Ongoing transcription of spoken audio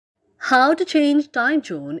How to change time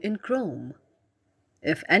zone in Chrome.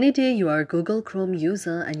 If any day you are a Google Chrome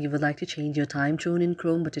user and you would like to change your time zone in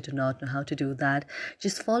Chrome but you do not know how to do that,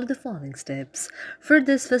 just follow the following steps. For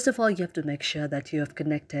this, first of all, you have to make sure that you have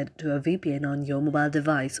connected to a VPN on your mobile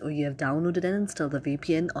device or you have downloaded and installed the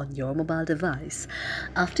VPN on your mobile device.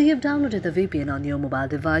 After you have downloaded the VPN on your mobile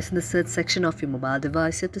device, in the search section of your mobile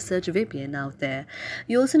device, you have to search VPN out there.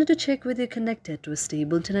 You also need to check whether you're connected to a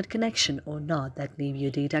stable internet connection or not. That may be your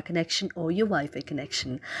data connection or your Wi-Fi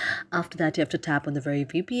connection. After that, you have to tap on the very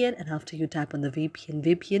VPN, and after you tap on the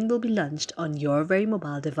VPN will be launched on your very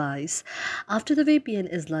mobile device. After the VPN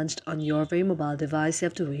is launched on your very mobile device, you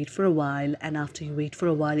have to wait for a while, and after you wait for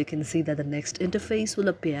a while, you can see that the next interface will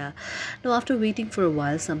appear. Now, after waiting for a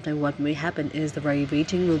while, sometime what may happen is the very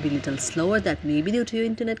waiting will be a little slower. That may be due to your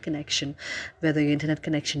internet connection, whether your internet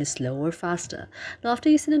connection is slow or faster. Now, after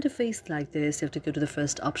you see an interface like this, you have to go to the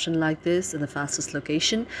first option like this in the fastest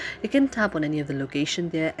location. You can tap on any of the location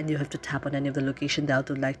there, and you have to tap on any of the location that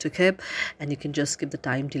you would like to keep, and you can just skip the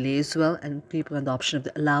time delay as well and click on the option of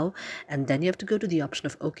the allow, and then you have to go to the option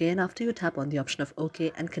of OK, and after you tap on the option of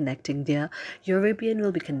OK and connecting there, your VPN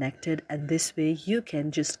will be connected, and this way you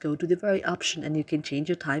can just go to the very option and you can change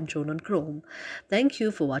your time zone on Chrome. Thank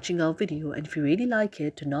you for watching our video, and if you really like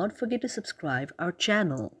it, do not forget to subscribe our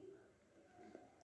channel.